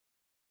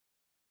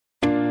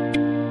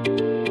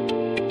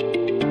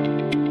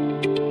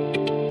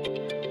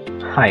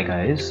Hi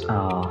guys,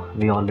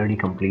 we already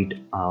complete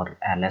our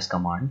ls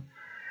command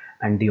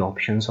and the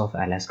options of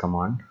ls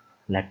command.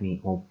 Let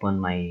me open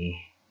my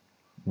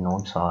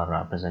notes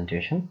or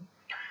presentation.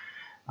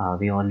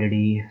 We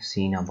already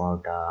seen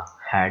about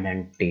head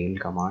and tail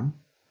command,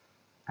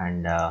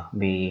 and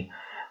we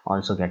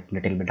also get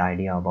little bit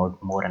idea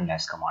about more and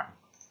less command.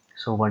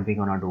 So what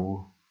we're gonna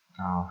do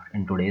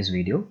in today's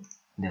video,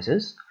 this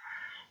is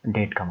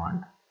date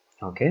command.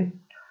 Okay,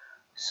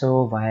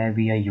 so why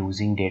we are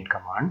using date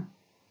command?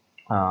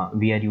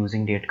 We are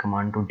using date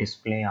command to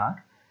display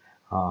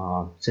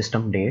our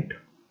system date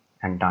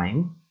and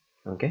time.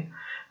 Okay,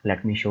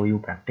 let me show you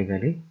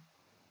practically.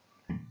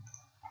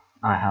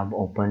 I have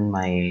opened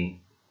my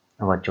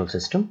virtual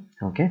system.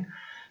 Okay,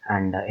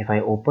 and if I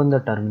open the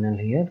terminal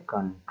here,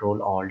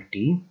 Control Alt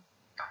T,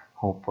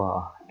 hope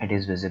it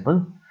is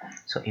visible.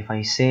 So if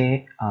I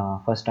say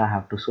first I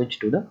have to switch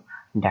to the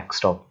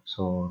desktop,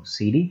 so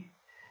CD,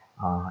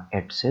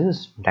 it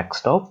says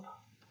desktop.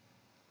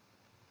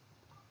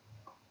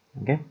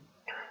 Okay,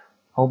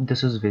 hope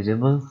this is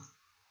visible.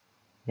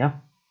 Yeah,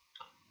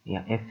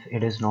 if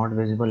it is not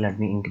visible, let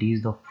me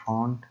increase the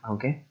font.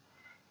 Okay,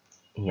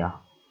 yeah,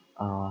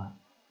 uh,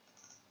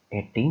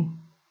 18,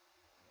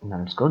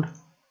 that's good.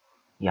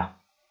 Yeah,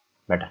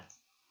 better.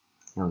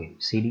 Okay,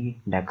 CD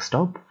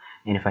desktop,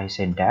 and if I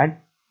say date,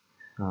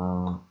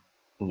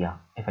 yeah,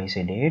 if I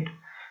say date,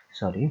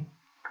 sorry,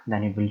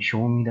 then it will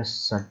show me the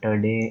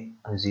Saturday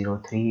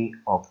 03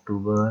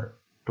 October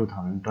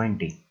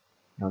 2020.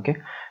 Okay,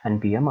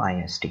 and PM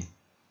IST.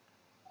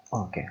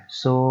 Okay,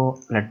 so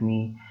let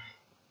me,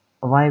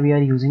 why we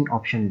are using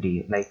option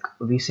D, like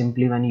we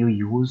simply, when you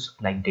use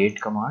like date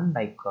command,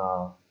 like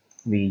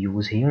we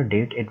use here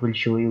date, it will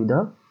show you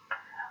the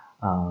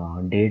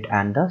date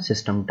and the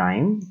system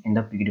time in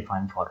the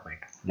predefined format,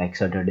 like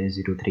Saturday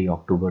 03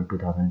 October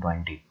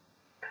 2020,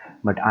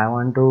 but I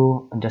want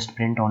to just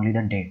print only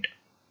the date.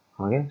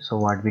 Okay, so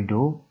what we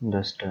do,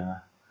 just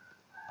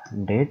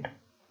date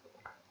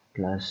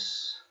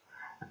plus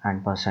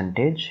and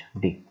percentage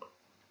D.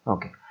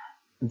 Okay,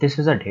 this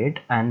is a date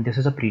and this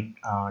is a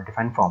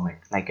pre-defined format,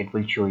 like it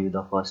will show you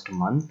the first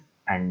month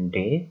and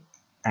day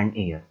and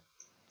year.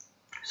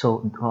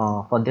 So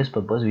for this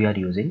purpose we are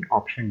using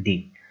option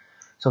D.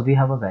 So we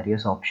have a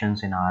various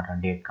options in our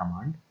date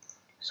command,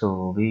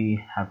 so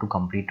we have to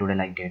complete today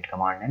like date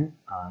command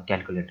and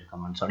calculator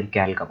command, sorry,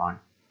 calendar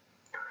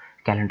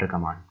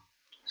command.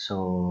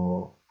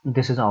 So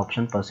this is the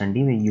option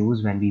 %D we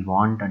use when we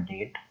want a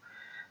date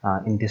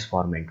in this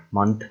format,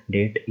 month,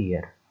 date,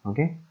 year.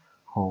 Okay,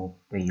 hope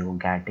you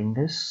getting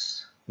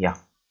this. Yeah,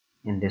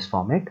 in this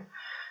format.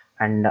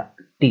 And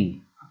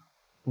T,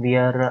 we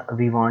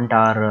want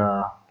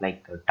our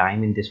like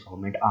time in this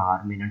format,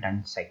 hour, minute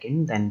and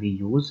second, then we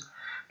use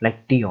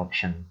like T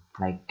option,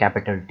 like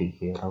capital T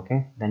here.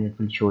 Okay, then it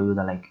will show you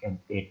the like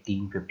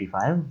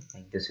 1855,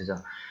 like this is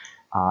a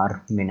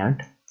hour,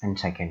 minute and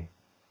second.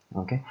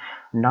 Okay,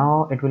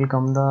 now it will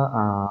come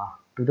the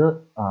to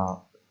the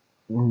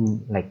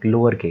like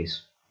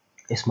lowercase,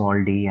 a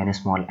small d and a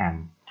small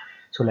m.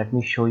 So let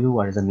me show you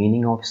what is the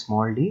meaning of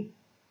small d.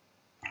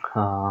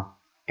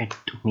 It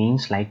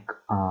means like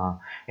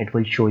it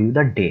will show you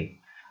the day,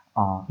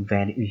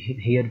 where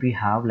here we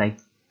have like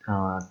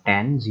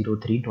 10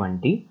 03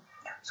 20.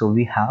 So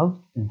we have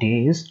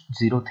days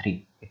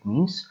 03, it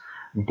means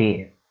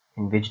day,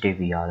 in which day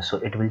we are, so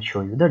it will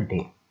show you the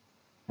day.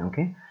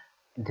 Okay,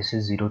 this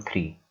is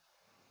 03.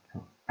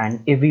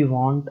 And if we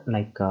want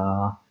like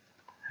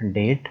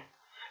date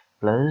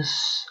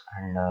plus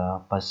and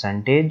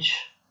percentage,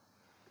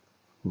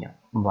 yeah,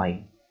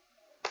 y,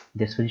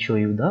 this will show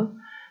you the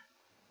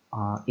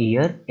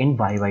year in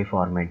YY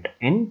format,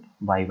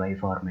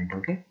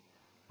 okay.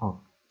 Oh,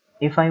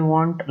 if I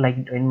want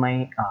like in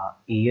my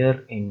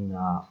year in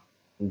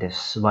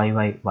this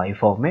YY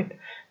format,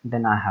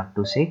 then I have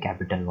to say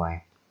capital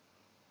Y,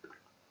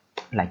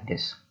 like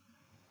this.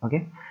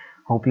 Okay,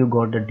 hope you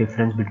got the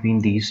difference between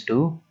these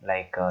two,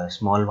 like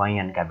small y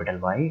and capital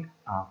Y.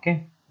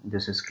 Okay,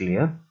 this is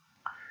clear.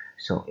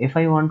 So if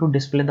I want to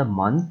display the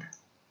month,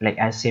 like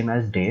as same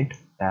as date,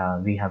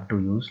 we have to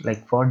use,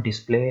 like for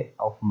display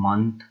of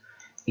month,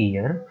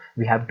 year,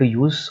 we have to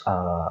use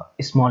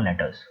small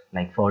letters,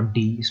 like for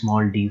D,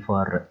 small d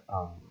for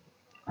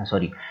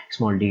sorry,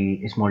 small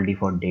d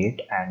for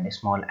date, and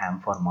small m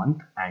for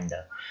month, and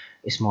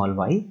small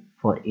y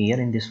for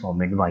year in this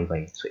format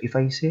YY. So if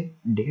I say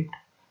date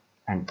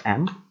and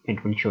m,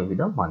 it will show you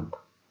the month.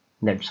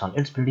 That's all,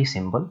 it's pretty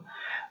simple,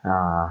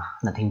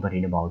 nothing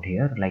worried about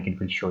here. Like it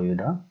will show you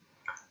the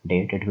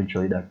date, it will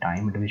show you the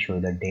time, it will show you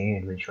the day,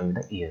 it will show you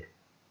the year.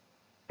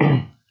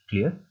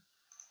 Clear?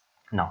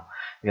 Now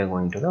we are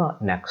going to the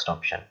next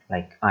option,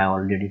 like I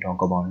already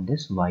talked about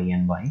this y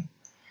and y.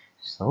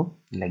 So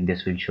like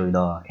this will show you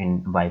the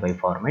in YY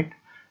format,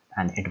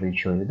 and it will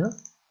show you the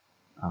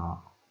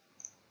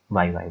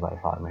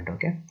YYY format.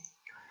 Okay,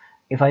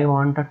 if I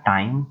want a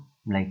time,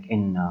 like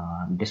in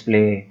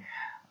display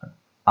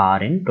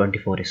R in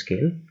 24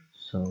 scale,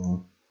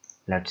 so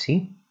let's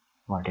see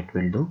what it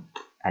will do.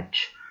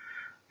 H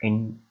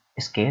in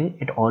scale,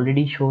 it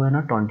already show in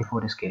a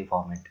 24 scale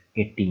format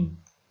 18.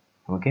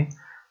 Okay,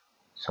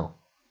 so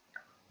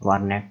our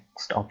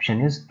next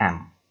option is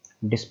M,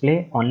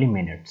 display only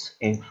minutes.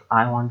 If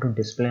I want to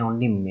display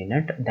only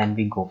minute, then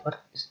we go for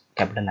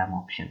capital M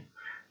option,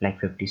 like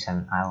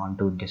 57. I want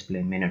to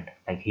display minute,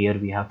 like here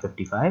we have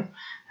 55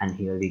 and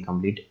here we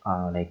complete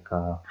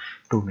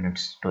 2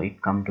 minutes, so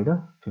it come to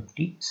the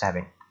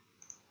 57.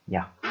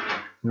 Yeah,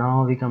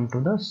 now we come to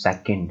the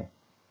second,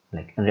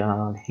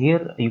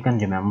 here you can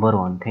remember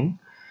one thing,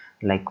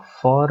 like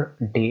for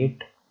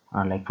date,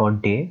 like for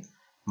day,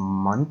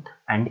 month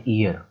and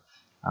year,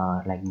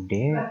 like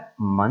day,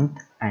 month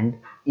and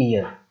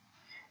year,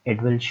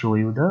 it will show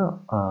you the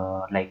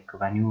like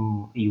when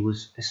you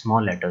use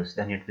small letters,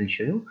 then it will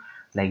show you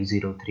like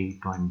 0, 3,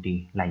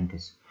 20, like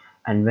this.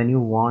 And when you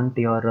want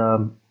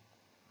your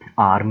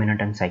hour,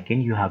 minute and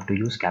second, you have to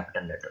use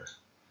capital letters.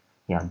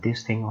 Yeah,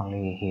 this thing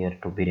only here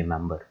to be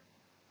remembered.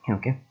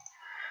 Okay,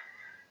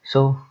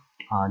 so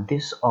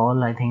this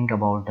all I think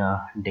about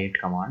date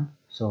command.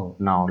 So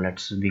now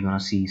we're gonna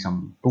see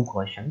some two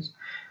questions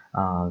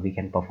we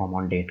can perform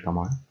on date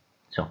command.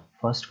 So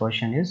first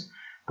question is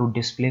to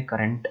display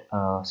current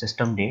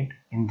system date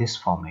in this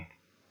format.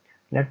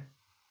 Let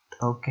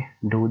Okay,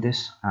 do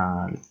this,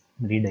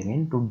 read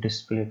again, to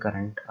display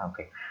current,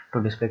 okay,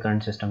 to display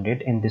current system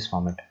date in this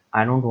format.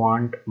 I don't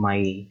want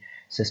my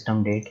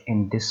system date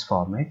in this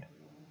format,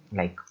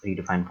 like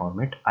predefined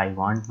format. I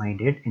want my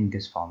date in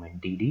this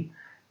format, dd,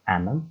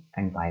 mm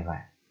and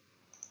yy.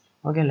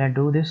 Okay, let's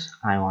do this.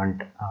 I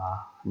want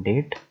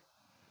date,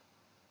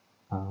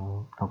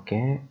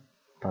 okay,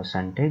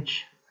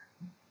 percentage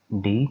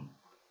d,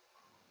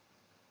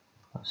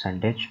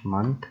 percentage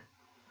month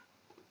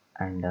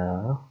and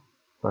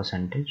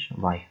percentage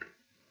y.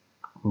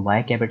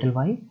 Why capital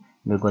Y?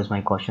 Because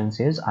my question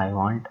says I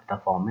want the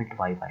format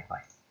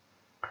YYY.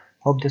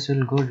 Hope this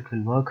will good. It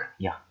will work.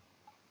 Yeah,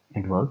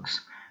 it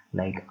works.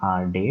 Like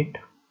our date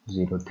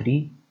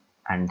 03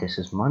 and this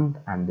is month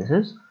and this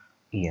is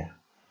year.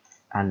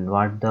 And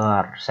what the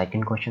our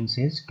second question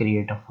says,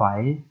 create a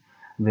file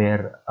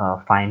where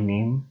file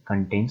name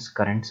contains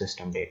current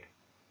system date.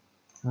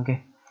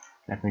 Okay,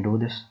 let me do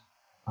this.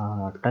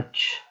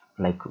 Touch,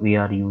 like we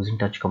are using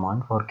touch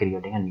command for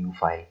creating a new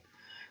file.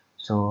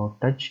 So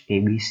touch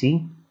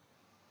abc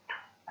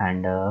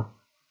and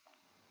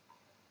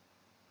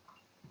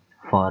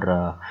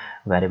for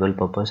variable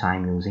purpose I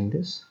am using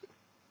this,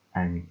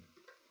 and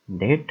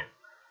date,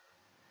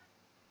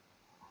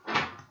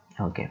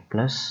 okay,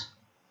 plus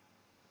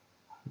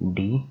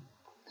d,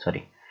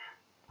 sorry,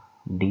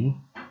 d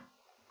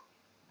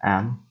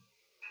m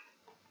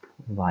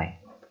y,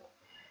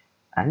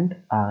 and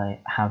I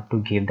have to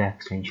give the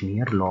extension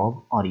here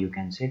log, or you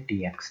can say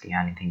txt,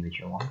 anything which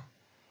you want.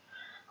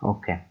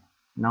 Okay,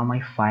 now my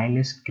file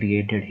is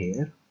created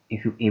here.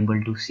 If you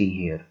able to see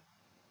here,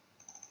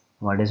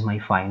 what is my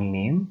file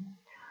name?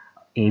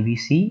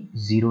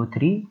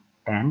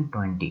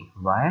 abc031020.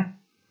 Why?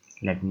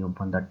 Let me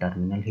open the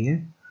terminal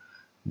here.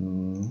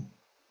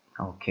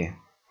 Okay,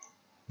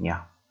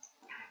 yeah,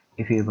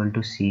 if you're able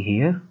to see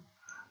here,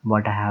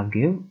 what I have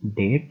give,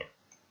 date,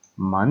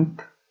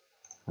 month,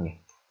 okay,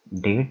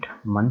 date,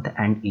 month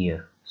and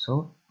year.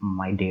 So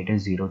my date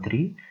is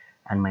 03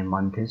 and my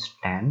month is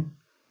 10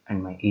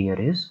 and my year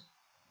is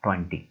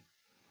 20.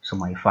 So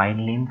my file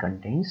name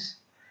contains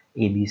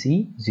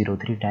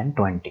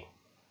abc031020.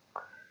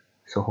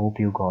 So hope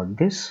you got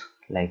this.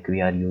 Like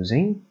we are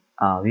using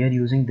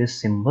this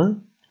symbol,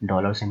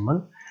 dollar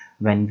symbol,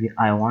 when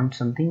I want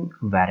something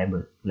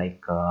variable,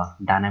 like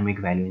dynamic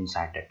value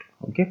inside it.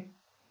 Okay,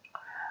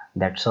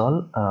 that's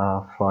all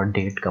for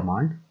date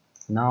command.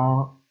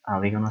 Now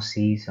we're gonna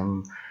see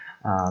some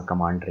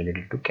command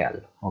related to cal.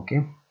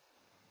 Okay,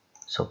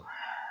 so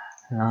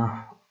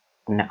uh,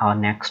 our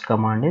next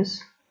command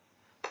is,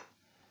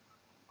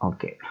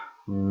 okay,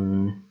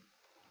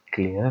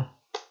 clear,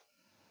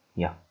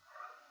 yeah,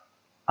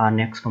 our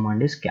next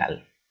command is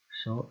cal.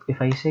 So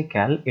if I say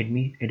cal, it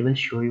will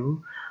show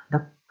you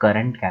the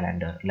current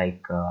calendar,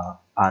 like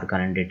our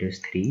current date is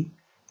 3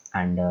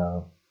 and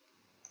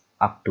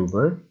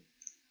October,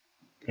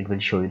 it will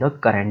show you the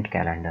current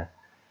calendar.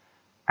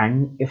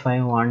 And if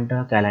I want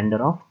a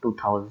calendar of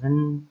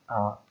 2000,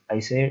 I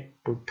say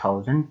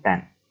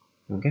 2010,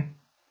 okay,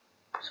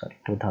 sorry,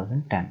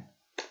 2010.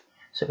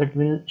 So it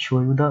will show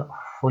you the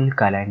full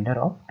calendar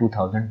of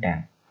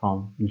 2010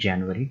 from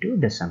January to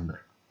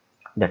December.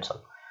 That's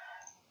all.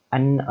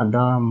 And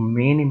the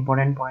main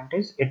important point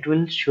is it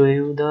will show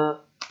you the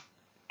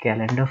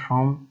calendar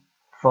from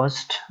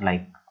first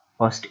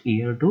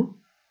year to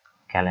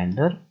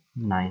calendar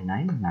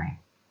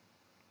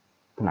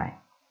 9999.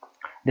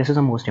 This is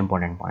the most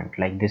important point.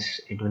 Like this,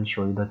 it will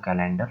show you the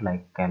calendar,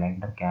 like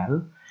calendar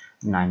cal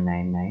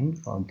 999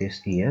 for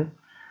this year.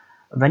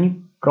 When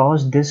you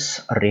cross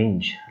this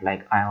range,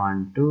 like I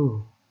want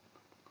to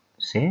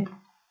say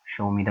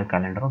show me the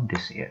calendar of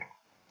this year,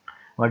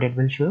 what it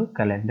will show,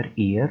 calendar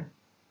year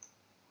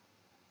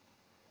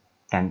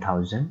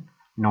 10,000,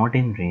 not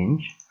in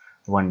range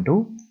 1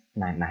 to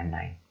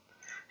 999.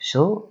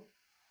 So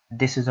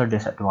this is a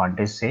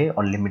disadvantage, say,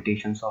 or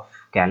limitations of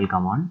cal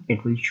command.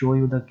 It will show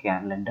you the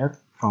calendar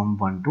from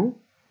 1 to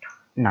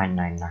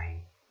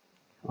 999.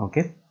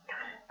 Okay.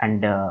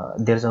 And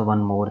there's a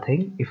one more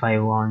thing. If I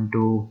want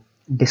to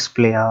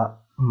display a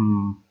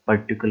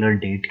particular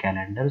date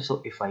calendar,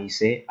 so if I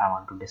say I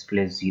want to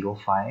display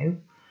 05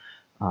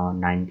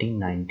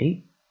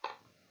 1990,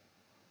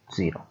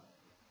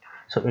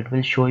 so it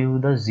will show you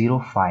the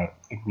 05.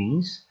 It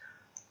means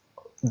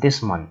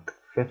this month,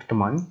 fifth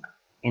month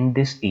in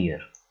this year.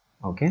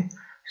 Okay,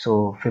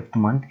 so fifth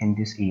month in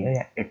this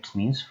year, it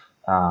means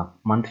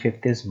month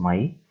fifth is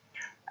May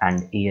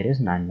and year is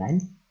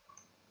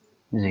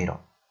 990.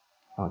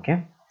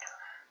 Okay,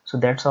 so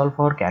that's all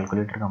for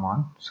calculator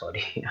command.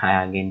 Sorry,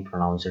 I again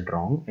pronounced it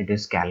wrong. It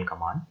is cal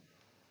command.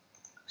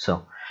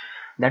 So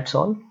that's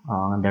all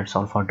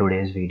for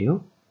today's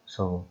video.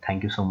 So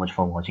thank you so much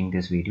for watching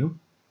this video.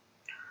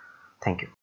 Thank you.